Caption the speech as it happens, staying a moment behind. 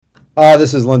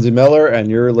This is Lindsay Miller, and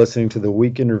you're listening to the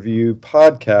Week in Review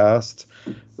podcast,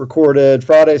 recorded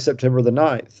Friday, September the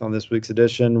 9th. On this week's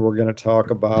edition, we're going to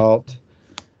talk about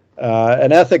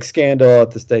an ethics scandal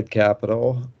at the state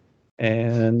capitol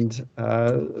and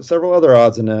several other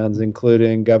odds and ends,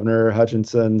 including Governor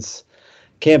Hutchinson's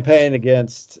campaign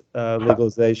against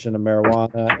legalization of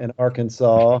marijuana in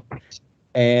Arkansas,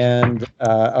 and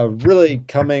a really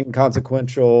coming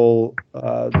consequential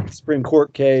Supreme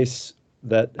Court case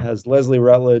that has Leslie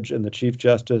Rutledge and the Chief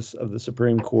Justice of the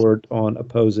Supreme Court on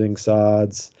opposing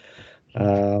sides.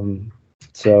 And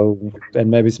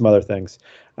maybe some other things.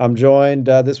 I'm joined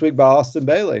this week by Austin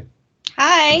Bailey.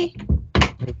 Hi.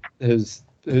 Who's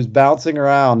bouncing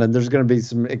around, and there's going to be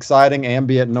some exciting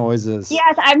ambient noises.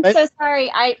 Yes, I'm so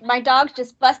sorry. My dogs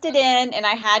just busted in, and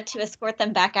I had to escort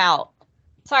them back out.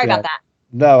 Sorry about that.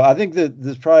 No, I think that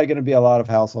there's probably going to be a lot of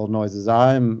household noises.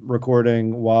 I'm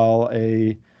recording while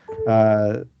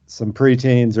some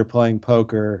preteens are playing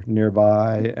poker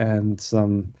nearby, and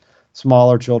some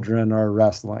smaller children are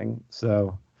wrestling.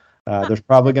 So there's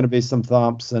probably going to be some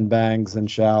thumps and bangs and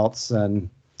shouts,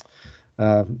 and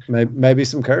maybe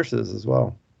some curses as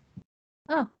well.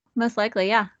 Oh, most likely,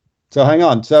 yeah. So hang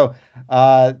on. So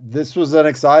this was an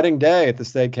exciting day at the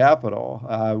state capitol.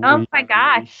 My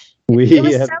gosh.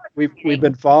 We've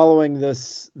been following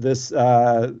this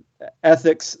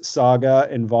ethics saga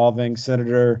involving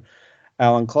Senator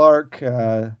Alan Clark,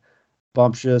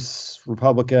 bumptious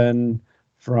Republican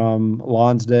from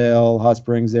Lonsdale, Hot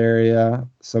Springs area.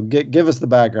 So give us the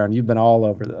background. You've been all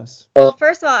over this. Well,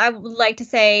 first of all, I would like to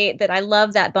say that I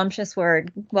love that bumptious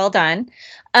word. Well done.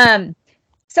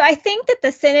 So I think that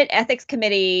the Senate Ethics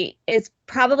Committee is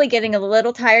probably getting a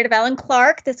little tired of Alan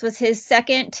Clark. This was his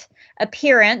second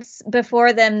appearance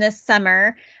before them this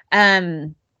summer.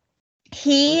 This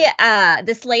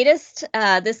latest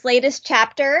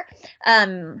chapter,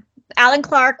 Alan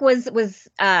Clark was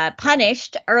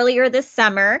punished earlier this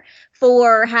summer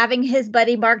for having his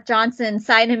buddy Mark Johnson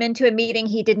sign him into a meeting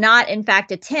he did not, in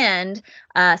fact, attend,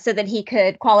 so that he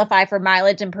could qualify for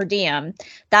mileage and per diem.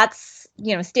 That's,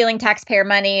 stealing taxpayer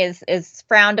money is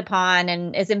frowned upon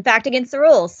and is in fact against the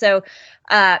rules. So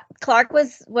Clark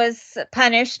was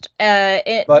punished.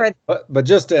 But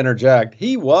just to interject,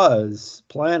 he was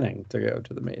planning to go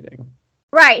to the meeting.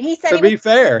 Right. He said, to be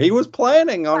fair, he was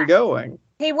planning on going.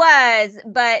 He was,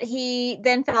 but he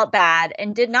then felt bad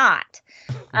and did not.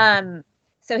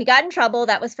 So he got in trouble.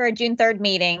 That was for a June 3rd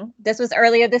meeting. This was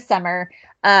earlier this summer.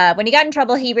 When he got in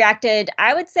trouble, he reacted,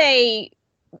 I would say,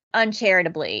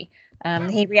 uncharitably.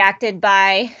 He reacted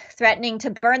by threatening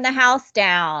to burn the house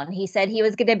down. He said he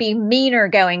was going to be meaner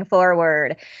going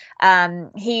forward.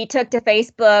 He took to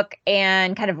Facebook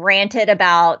and kind of ranted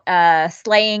about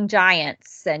slaying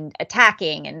giants and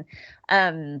attacking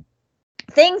and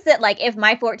things that, like, if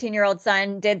my 14-year-old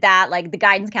son did that, like, the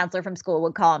guidance counselor from school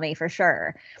would call me for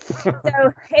sure. So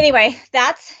anyway,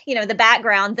 that's, the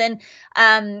background. Then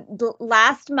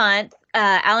last month,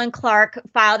 Alan Clark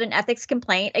filed an ethics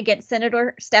complaint against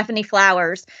Senator Stephanie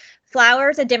Flowers.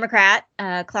 Flowers, a Democrat,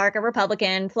 Clark, a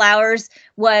Republican. Flowers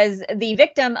was the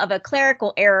victim of a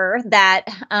clerical error that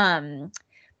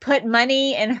put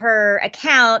money in her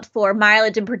account for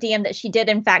mileage and per diem that she did,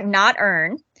 in fact, not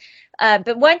earn.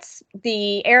 But once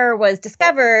the error was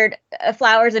discovered,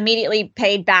 Flowers immediately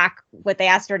paid back what they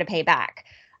asked her to pay back.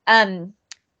 Alan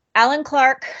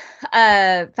Clark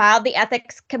filed the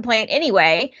ethics complaint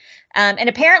anyway. And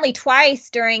apparently twice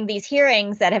during these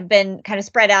hearings that have been kind of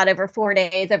spread out over 4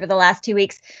 days over the last 2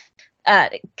 weeks,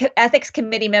 ethics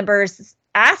committee members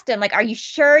asked him, like, are you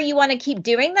sure you want to keep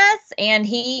doing this? And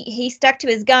he stuck to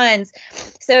his guns.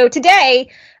 So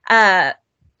today,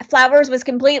 Flowers was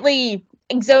completely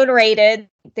exonerated.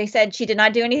 They said she did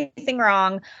not do anything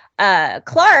wrong.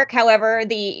 Clark, however,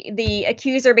 the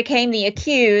accuser became the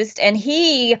accused, and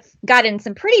he got in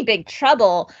some pretty big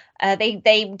trouble.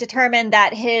 They determined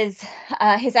that his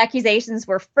accusations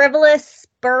were frivolous,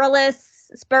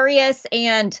 spurious,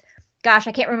 and gosh,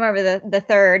 I can't remember the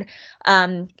third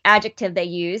adjective they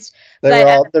used.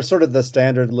 They're sort of the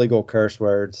standard legal curse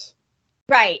words.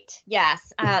 Right.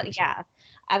 Yes. Yeah.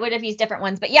 I would have used different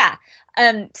ones, but yeah.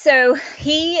 So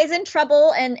he is in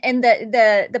trouble, and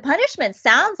the punishment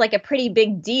sounds like a pretty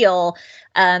big deal.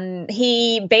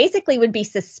 He basically would be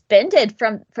suspended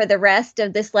for the rest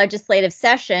of this legislative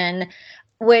session,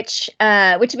 which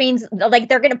means, like,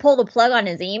 they're going to pull the plug on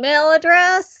his email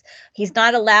address. He's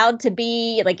not allowed to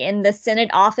be, like, in the Senate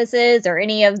offices or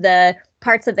any of the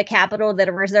parts of the Capitol that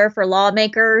are reserved for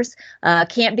lawmakers.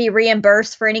 Can't be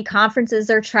reimbursed for any conferences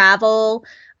or travel.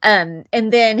 And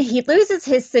then he loses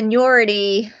his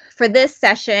seniority for this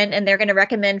session, and they're going to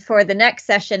recommend for the next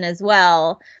session as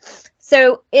well.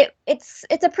 So it's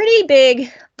a pretty big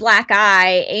black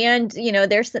eye, and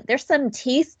there's some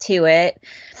teeth to it,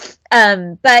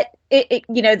 but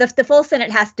the full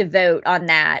Senate has to vote on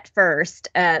that first.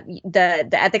 The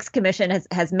Ethics Commission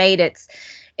has made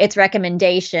its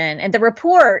recommendation, and the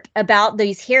report about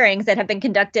these hearings that have been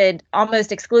conducted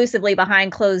almost exclusively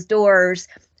behind closed doors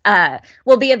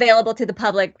will be available to the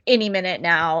public any minute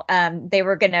now. They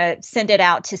were going to send it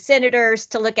out to senators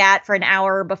to look at for an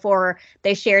hour before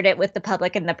they shared it with the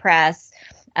public and the press.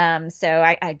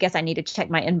 So I guess I need to check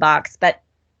my inbox, but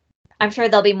I'm sure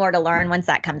there'll be more to learn once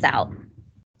that comes out.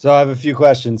 So I have a few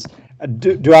questions.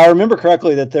 Do I remember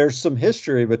correctly that there's some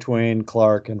history between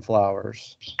Clark and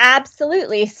Flowers?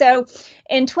 Absolutely. So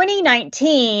in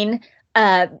 2019,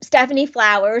 Stephanie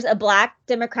Flowers, a Black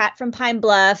Democrat from Pine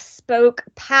Bluff, spoke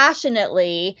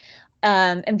passionately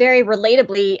and very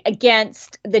relatably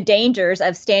against the dangers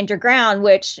of Stand Your Ground,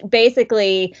 which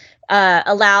basically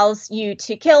allows you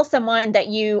to kill someone that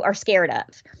you are scared of.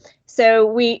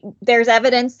 So there's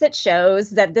evidence that shows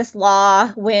that this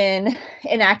law, when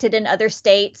enacted in other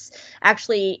states,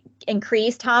 actually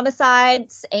increased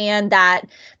homicides, and that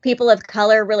people of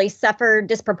color really suffered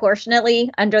disproportionately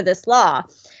under this law.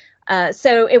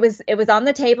 So it was on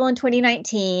the table in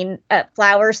 2019.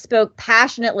 Flowers spoke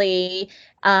passionately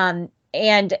and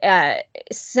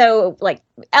so like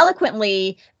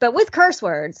eloquently, but with curse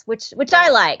words, which I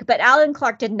like. But Alan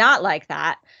Clark did not like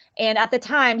that. And at the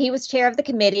time, he was chair of the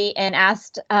committee and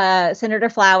asked Senator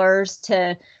Flowers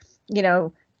to,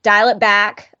 dial it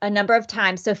back a number of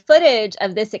times. So footage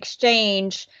of this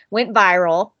exchange went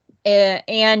viral,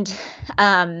 and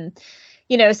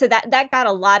so that got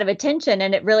a lot of attention,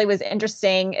 and it really was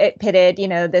interesting. It pitted,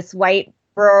 this white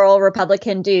rural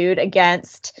Republican dude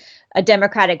against a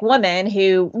Democratic woman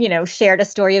who, shared a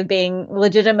story of being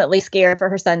legitimately scared for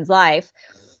her son's life.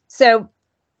 So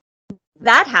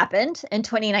that happened in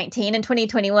 2019. In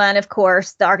 2021, of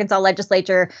course, the Arkansas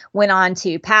legislature went on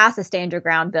to pass a Stand Your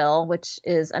Ground bill, which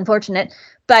is unfortunate.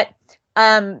 But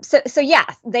so yeah,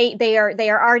 they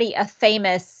are already a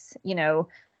famous,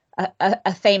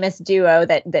 a famous duo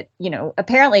that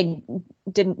apparently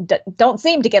don't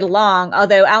seem to get along.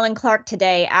 Although Alan Clark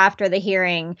today, after the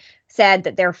hearing, said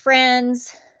that they're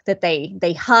friends, that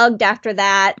they hugged after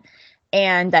that,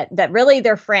 and that really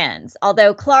they're friends.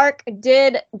 Although Clark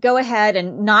did go ahead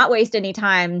and not waste any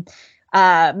time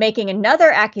making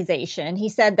another accusation. He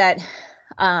said that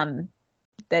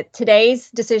that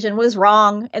today's decision was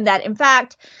wrong, and that in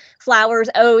fact Flowers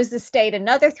owes the state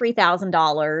another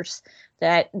 $3,000.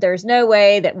 That there's no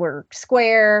way that we're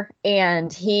square,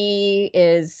 and he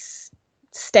is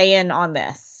staying on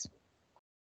this.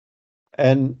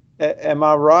 And am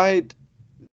I right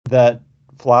that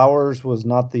Flowers was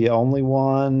not the only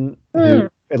one who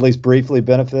at least briefly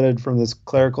benefited from this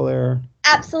clerical error?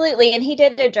 Absolutely, and he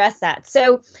did address that.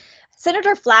 So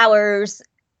Senator Flowers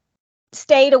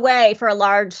stayed away for a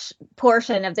large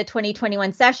portion of the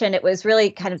 2021 session. It was really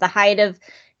kind of the height of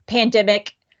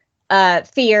pandemic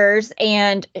fears,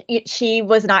 and she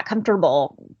was not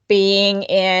comfortable being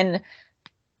in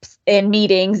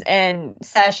meetings and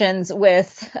sessions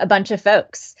with a bunch of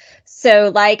folks.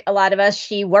 So like a lot of us,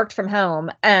 she worked from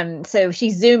home. So she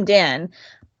zoomed in.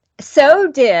 So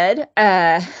did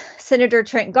Senator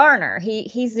Trent Garner.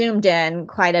 He zoomed in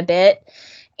quite a bit.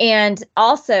 And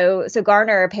also, so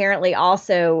Garner apparently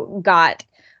also got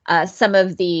some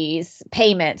of these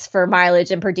payments for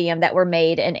mileage and per diem that were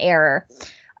made in error.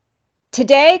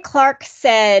 Today, Clark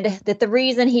said that the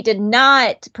reason he did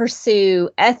not pursue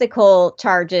ethical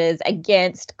charges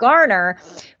against Garner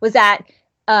was that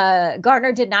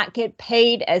Garner did not get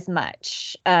paid as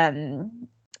much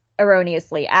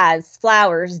erroneously as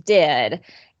Flowers did.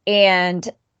 And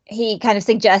he kind of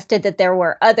suggested that there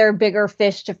were other bigger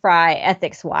fish to fry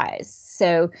ethics-wise.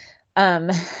 So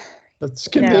that's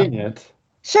convenient.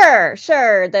 Sure.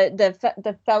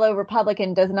 The fellow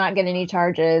Republican does not get any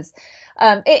charges.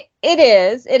 It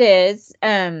is.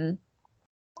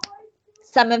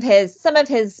 Some of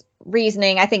his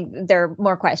reasoning, I think there are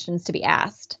more questions to be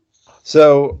asked.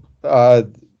 So,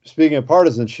 speaking of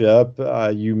partisanship,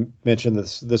 you mentioned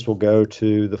this will go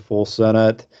to the full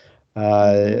Senate.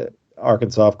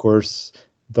 Arkansas, of course,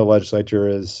 the legislature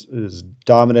is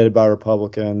dominated by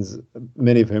Republicans,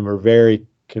 many of whom are very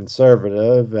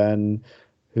conservative and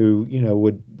who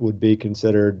would be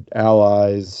considered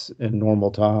allies in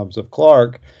normal times of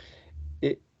Clark.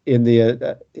 In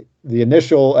the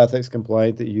initial ethics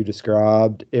complaint that you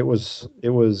described, it was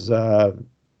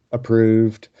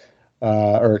approved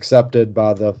or accepted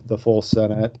by the full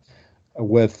Senate,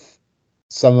 with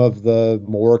some of the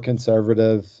more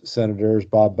conservative senators,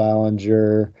 Bob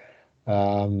Ballinger,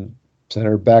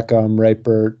 Senator Beckham,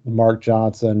 Rapert, Mark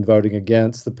Johnson voting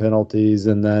against the penalties,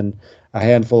 and then a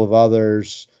handful of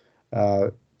others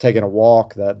taking a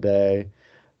walk that day.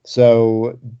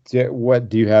 So, do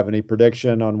you have any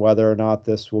prediction on whether or not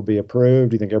this will be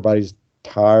approved? Do you think everybody's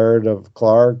tired of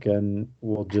Clark and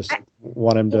will just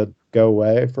want him to go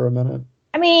away for a minute?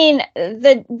 I mean,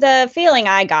 the feeling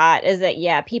I got is that,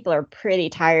 yeah, people are pretty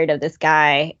tired of this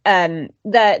guy.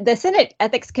 The Senate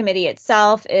Ethics Committee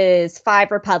itself is 5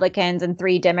 Republicans and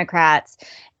 3 Democrats.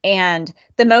 And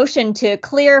the motion to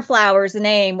clear Flowers'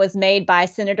 name was made by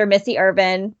Senator Missy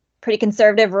Irvin, pretty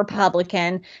conservative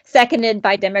Republican, seconded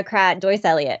by Democrat Joyce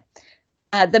Elliott.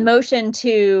 The motion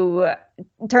to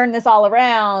turn this all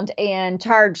around and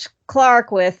charge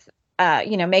Clark with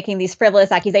making these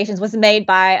frivolous accusations was made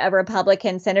by a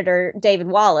Republican Senator David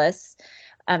Wallace,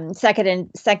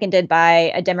 seconded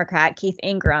by a Democrat, Keith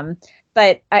Ingram.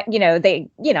 But I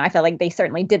felt like they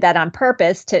certainly did that on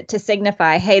purpose to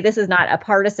signify, hey, this is not a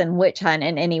partisan witch hunt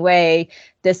in any way.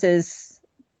 This is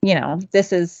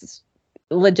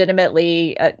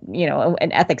legitimately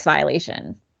an ethics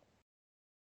violation.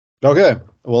 Okay,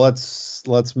 well,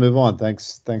 let's move on.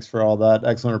 Thanks for all that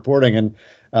excellent reporting, and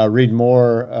read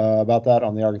more about that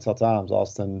on the Arkansas Times.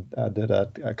 Austin did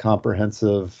a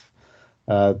comprehensive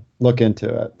look into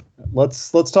it.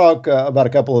 Let's talk about a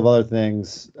couple of other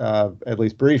things, at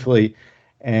least briefly,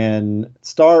 and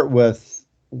start with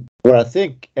what I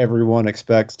think everyone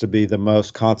expects to be the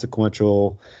most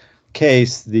consequential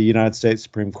case the United States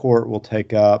Supreme Court will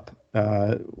take up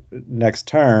next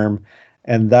term.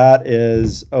 And that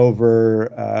is over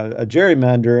a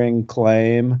gerrymandering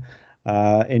claim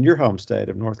in your home state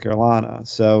of North Carolina.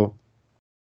 So,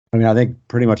 I mean, I think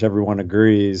pretty much everyone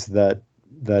agrees that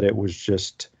it was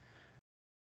just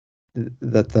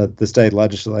that the state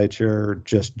legislature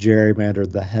just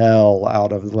gerrymandered the hell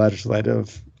out of the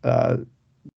legislative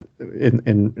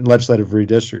in legislative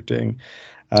redistricting.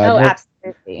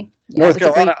 Absolutely. Yeah, North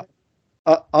Carolina,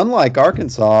 unlike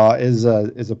Arkansas, is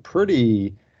a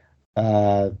pretty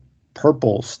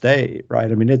purple state,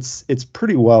 right? I mean, it's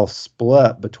pretty well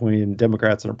split between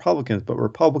Democrats and Republicans, but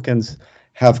Republicans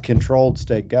have controlled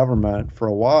state government for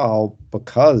a while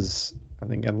because, I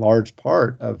think, in large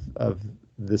part of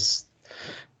this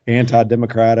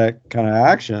anti-democratic kind of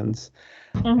actions,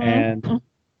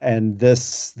 and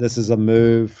this is a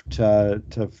move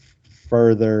to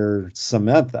further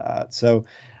cement that. So,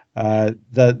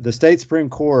 the state Supreme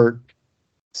Court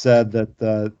said that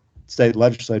the state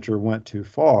legislature went too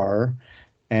far,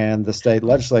 and the state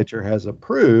legislature has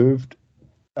approved,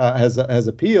 has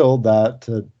appealed that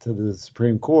to the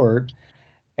Supreme Court,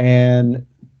 and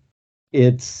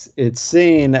it's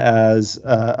seen as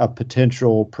a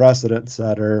potential precedent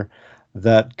setter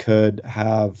that could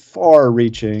have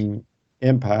far-reaching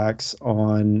impacts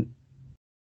on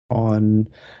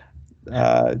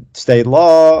state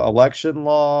law, election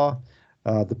law,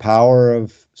 the power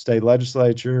of state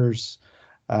legislatures.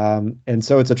 And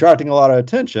so it's attracting a lot of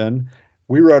attention.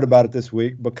 We wrote about it this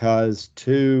week because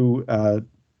two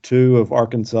of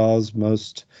Arkansas's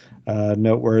most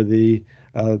noteworthy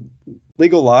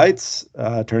legal lights,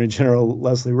 Attorney General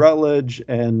Leslie Rutledge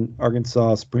and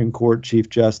Arkansas Supreme Court Chief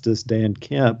Justice Dan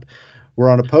Kemp, were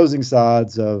on opposing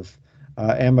sides of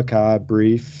amici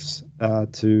briefs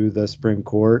to the Supreme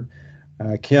Court.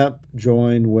 Kemp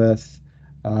joined with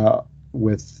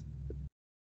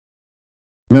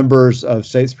members of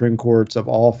state Supreme Courts of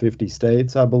all 50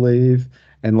 states, I believe,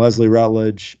 and Leslie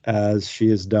Rutledge, as she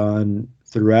has done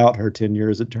throughout her tenure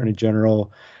as Attorney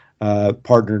General,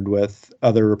 partnered with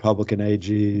other Republican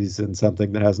AGs in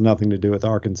something that has nothing to do with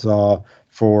Arkansas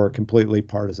for completely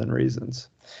partisan reasons.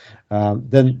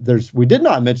 Then we did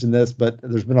not mention this, but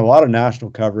there's been a lot of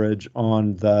national coverage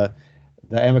on the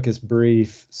amicus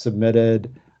brief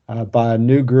submitted by a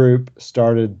new group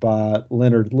started by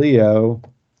Leonard Leo,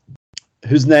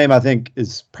 whose name I think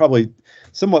is probably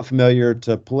somewhat familiar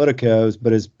to politicos,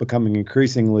 but is becoming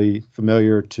increasingly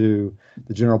familiar to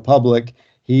the general public.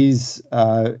 He's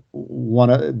one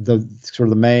of the sort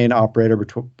of the main operator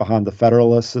behind the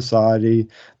Federalist Society,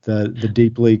 the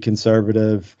deeply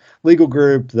conservative legal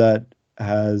group that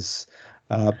has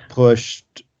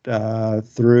pushed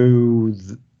through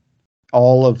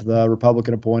all of the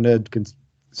Republican-appointed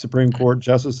Supreme Court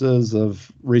justices of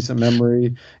recent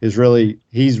memory. He's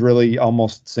really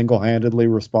almost single-handedly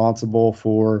responsible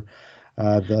for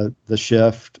the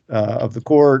shift of the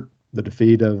court, the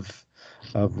defeat of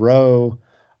Roe,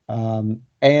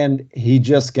 and he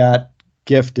just got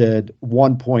gifted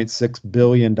 $1.6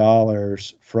 billion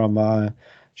from a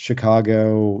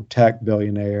Chicago tech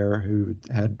billionaire who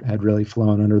had really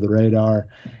flown under the radar.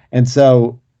 And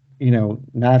so,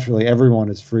 naturally everyone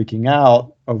is freaking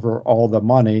out over all the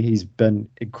money. He's been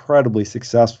incredibly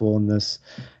successful in this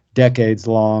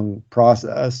decades-long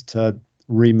process to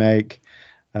remake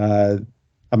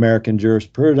American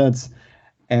jurisprudence.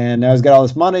 And now he's got all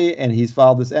this money, and he's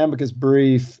filed this amicus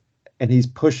brief, and he's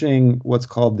pushing what's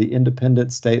called the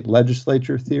independent state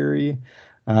legislature theory.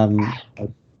 I'm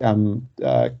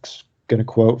going to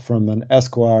quote from an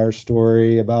Esquire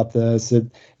story about this.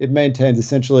 It maintains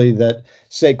essentially that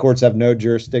state courts have no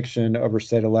jurisdiction over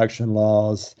state election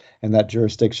laws, and that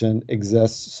jurisdiction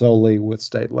exists solely with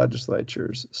state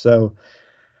legislatures. So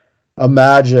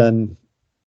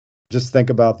just think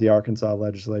about the Arkansas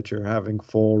legislature having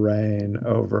full reign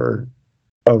over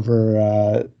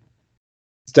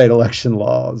state election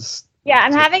laws. Yeah,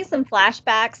 I'm having some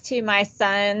flashbacks to my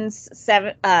son's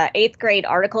 8th grade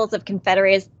Articles of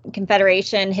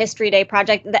Confederation History Day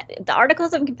project. The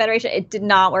Articles of Confederation, it did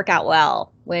not work out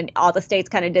well when all the states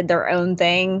kind of did their own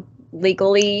thing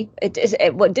legally. It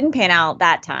didn't pan out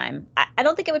that time. I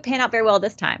don't think it would pan out very well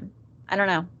this time. I don't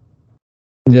know.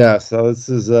 Yeah, so this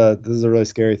is a really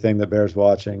scary thing that bears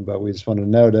watching, but we just want to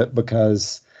note it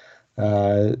because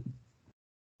of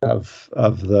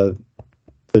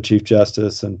the Chief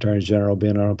Justice and Attorney General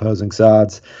being on opposing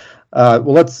sides.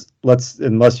 Well, let's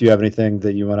unless you have anything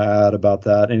that you want to add about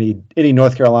that. Any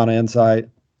North Carolina insight?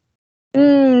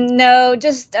 No,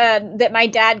 just that my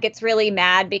dad gets really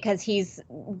mad because he's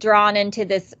drawn into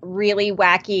this really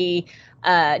wacky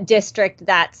district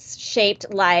that's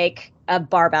shaped like a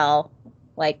barbell,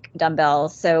 like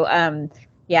dumbbells. So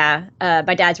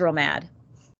my dad's real mad.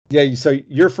 Yeah, so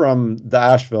you're from the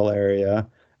Asheville area.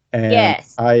 And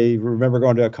yes. I remember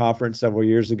going to a conference several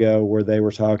years ago where they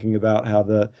were talking about how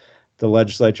the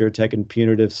legislature had taken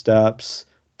punitive steps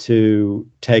to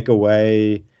take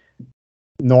away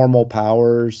normal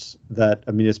powers that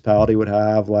a municipality would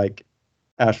have, like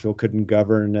Asheville couldn't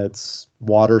govern its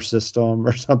water system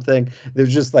or something. It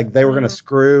was just like they were going to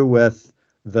screw with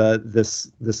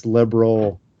this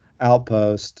liberal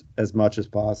outpost as much as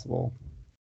possible.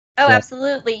 Oh, so.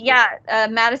 Absolutely. Yeah.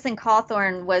 Madison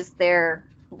Cawthorn was their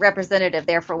representative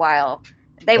there for a while.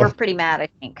 They were pretty mad, I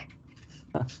think.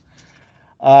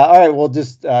 All right. Well,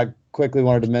 just quickly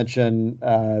wanted to mention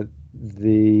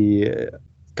the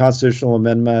constitutional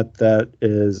amendment that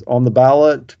is on the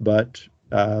ballot, but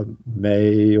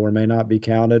may or may not be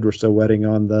counted. We're still waiting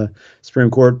on the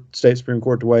state Supreme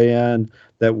Court to weigh in,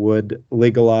 that would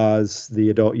legalize the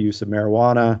adult use of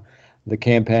marijuana. The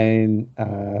campaign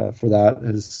for that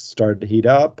has started to heat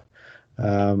up.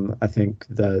 I think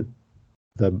that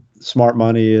the smart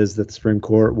money is that the Supreme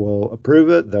Court will approve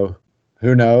it, though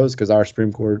who knows, because our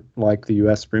Supreme Court, like the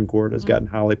U.S. Supreme Court, has gotten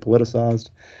highly politicized.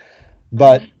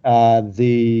 But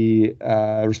the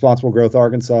Responsible Growth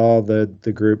Arkansas,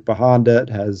 the group behind it,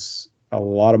 has a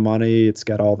lot of money. It's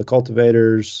got all the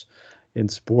cultivators in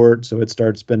support, so it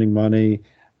started spending money.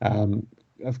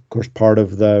 Of course, part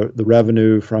of the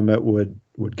revenue from it would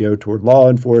go toward law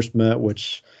enforcement,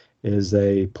 which is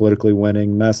a politically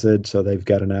winning message. So they've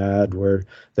got an ad where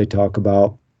they talk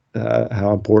about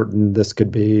how important this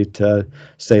could be to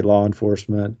state law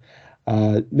enforcement.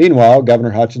 Meanwhile, Governor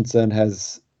Hutchinson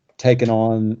has taken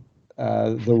on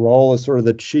the role as sort of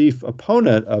the chief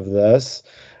opponent of this.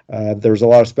 There was a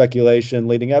lot of speculation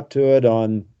leading up to it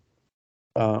on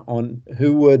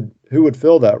who would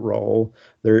fill that role.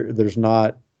 There's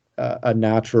not a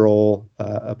natural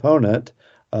opponent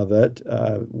of it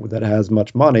that has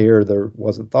much money, or there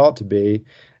wasn't thought to be.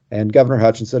 And Governor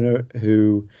Hutchinson,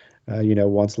 who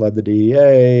once led the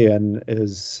DEA and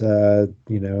is a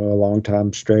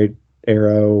longtime straight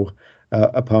arrow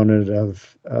opponent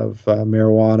of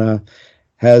marijuana,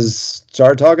 has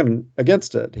started talking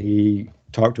against it. He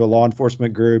talked to a law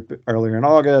enforcement group earlier in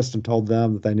August and told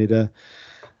them that they need to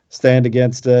stand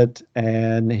against it.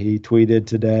 And he tweeted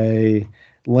today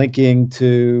linking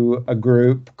to a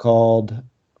group called,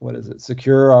 what is it?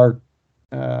 Secure Our,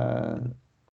 let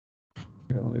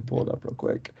me pull it up real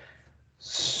quick.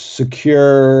 Safe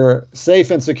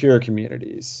and Secure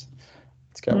Communities.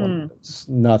 It's got one of those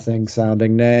nothing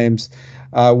sounding names,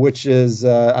 which is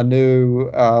a new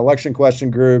election question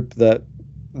group that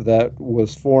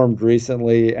was formed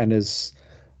recently and is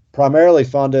primarily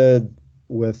funded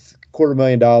with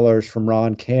 $250,000 from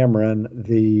Ron Cameron,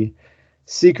 the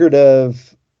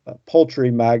secretive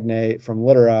poultry magnate from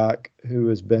Little Rock, who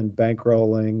has been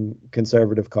bankrolling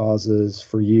conservative causes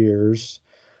for years.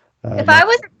 If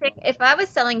I was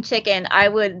selling chicken, I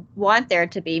would want there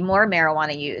to be more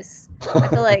marijuana use. I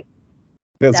feel like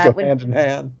that would go hand in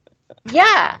hand.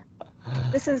 Yeah,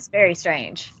 this is very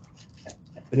strange.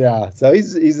 Yeah, so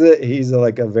he's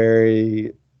like a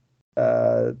very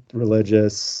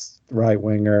religious right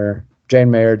winger. Jane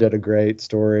Mayer did a great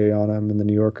story on him in the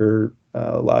New Yorker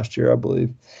last year, I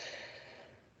believe.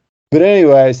 But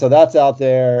anyway, so that's out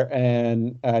there,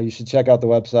 and you should check out the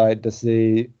website to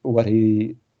see what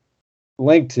he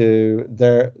linked to.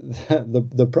 There,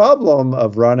 the problem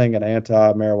of running an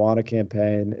anti-marijuana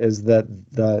campaign is that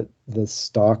the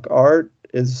stock art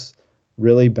is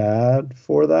really bad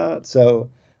for that. So,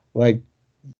 like,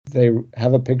 they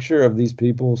have a picture of these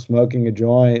people smoking a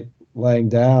joint, laying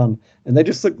down, and they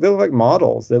look like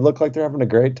models. They look like they're having a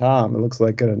great time. It looks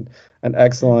like an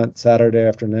excellent Saturday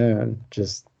afternoon.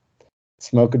 Just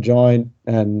smoke a joint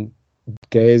and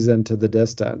gaze into the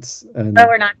distance. And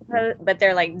we're not, but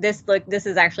they're like, this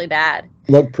is actually bad.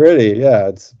 Look pretty, yeah.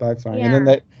 It's backfiring. Yeah. And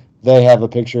then they have a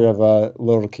picture of a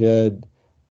little kid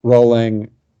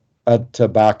rolling a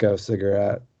tobacco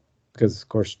cigarette, because of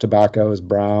course tobacco is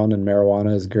brown and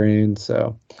marijuana is green.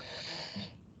 So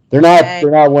they're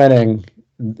not winning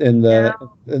in the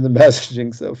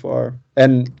messaging so far.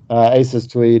 And Asa's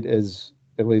tweet is,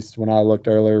 at least when I looked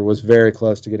earlier, was very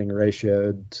close to getting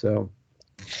ratioed. So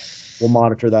we'll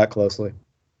monitor that closely.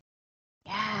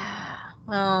 Yeah.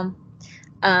 Well,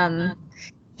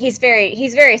 he's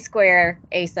very square,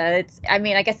 Asa.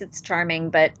 I guess it's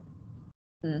charming, but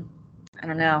I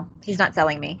don't know. He's not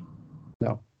selling me.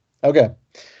 No. Okay.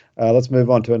 Let's move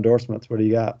on to endorsements. What do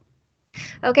you got?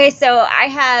 Okay, so I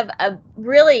have a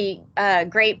really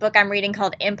great book I'm reading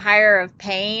called Empire of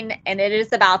Pain, and it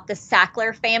is about the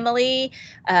Sackler family,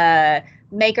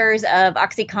 makers of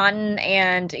OxyContin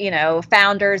and,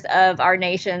 founders of our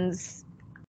nation's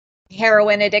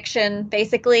heroin addiction,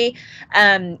 basically.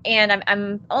 And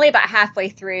I'm only about halfway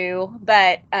through,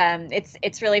 but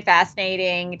it's really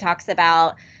fascinating. It talks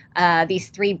about these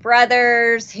three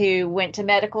brothers who went to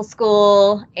medical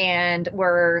school and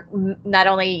were not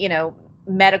only,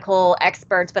 medical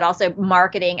experts, but also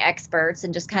marketing experts,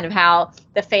 and just kind of how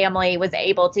the family was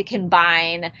able to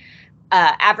combine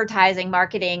advertising,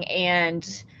 marketing,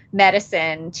 and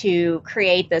medicine to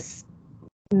create this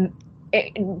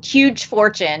huge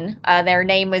fortune. Their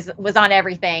name was on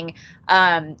everything,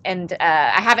 and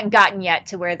I haven't gotten yet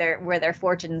to where their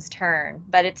fortunes turn,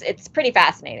 but it's pretty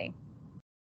fascinating.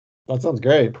 That sounds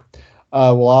great.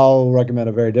 Well, I'll recommend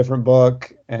a very different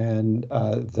book, and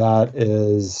that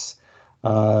is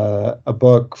a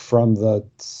book from the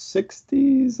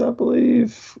 60s, I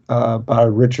believe, by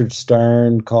Richard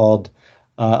Stern, called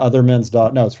Other Men's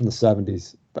Daughters. No, it's from the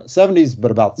 70s,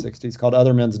 but about the 60s, called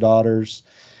Other Men's Daughters.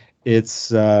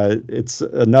 It's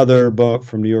another book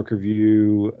from New York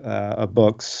Review of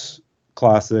Books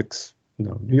Classics.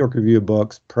 No, New York Review of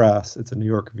Books Press. It's a New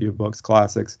York Review of Books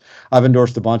Classics. I've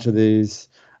endorsed a bunch of these.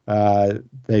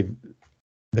 They've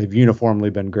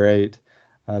uniformly been great.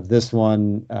 This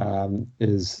one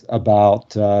is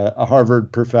about a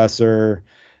Harvard professor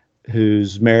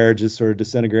whose marriage is sort of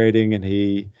disintegrating, and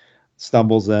he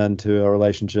stumbles into a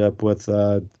relationship with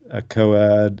a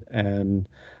co-ed, and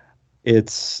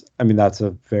that's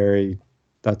a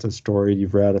story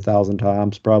you've read 1,000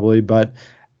 times probably, but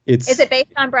is it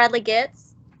based on Bradley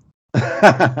Gitz?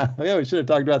 Yeah, we should have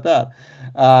talked about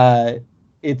that.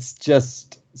 It's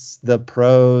just, the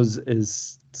prose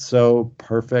is so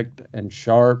perfect and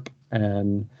sharp,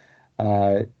 and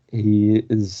he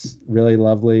is really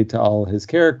lovely to all his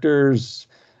characters,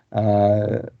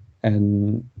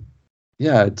 and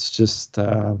yeah, it's just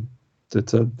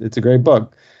it's a great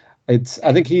book. I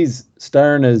think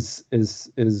Stern is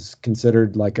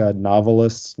considered like a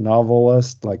novelist.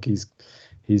 Like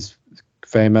he's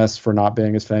famous for not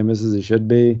being as famous as he should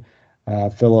be.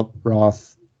 Philip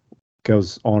Roth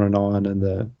goes on and on in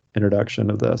the introduction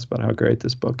of this about how great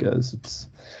this book is. It's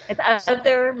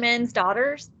Other Men's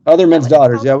Daughters. Other Men's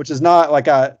Daughters, yeah, which is not like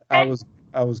I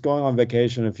was going on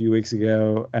vacation a few weeks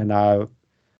ago, and I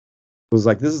was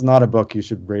like, this is not a book you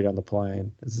should read on the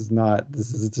plane. This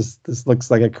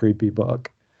looks like a creepy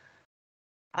book.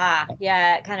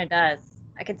 Yeah, it kind of does.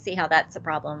 I can see how that's a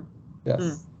problem.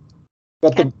 Yes.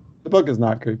 But the book is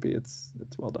not creepy. It's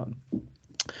well done.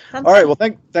 All right. Well,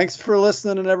 thanks for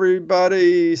listening,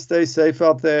 everybody. Stay safe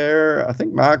out there. I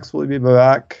think Max will be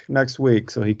back next week,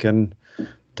 so he can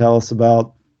tell us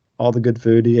about all the good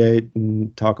food he ate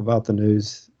and talk about the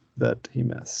news that he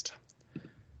missed.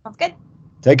 Sounds good.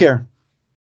 Take care.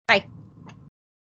 Bye.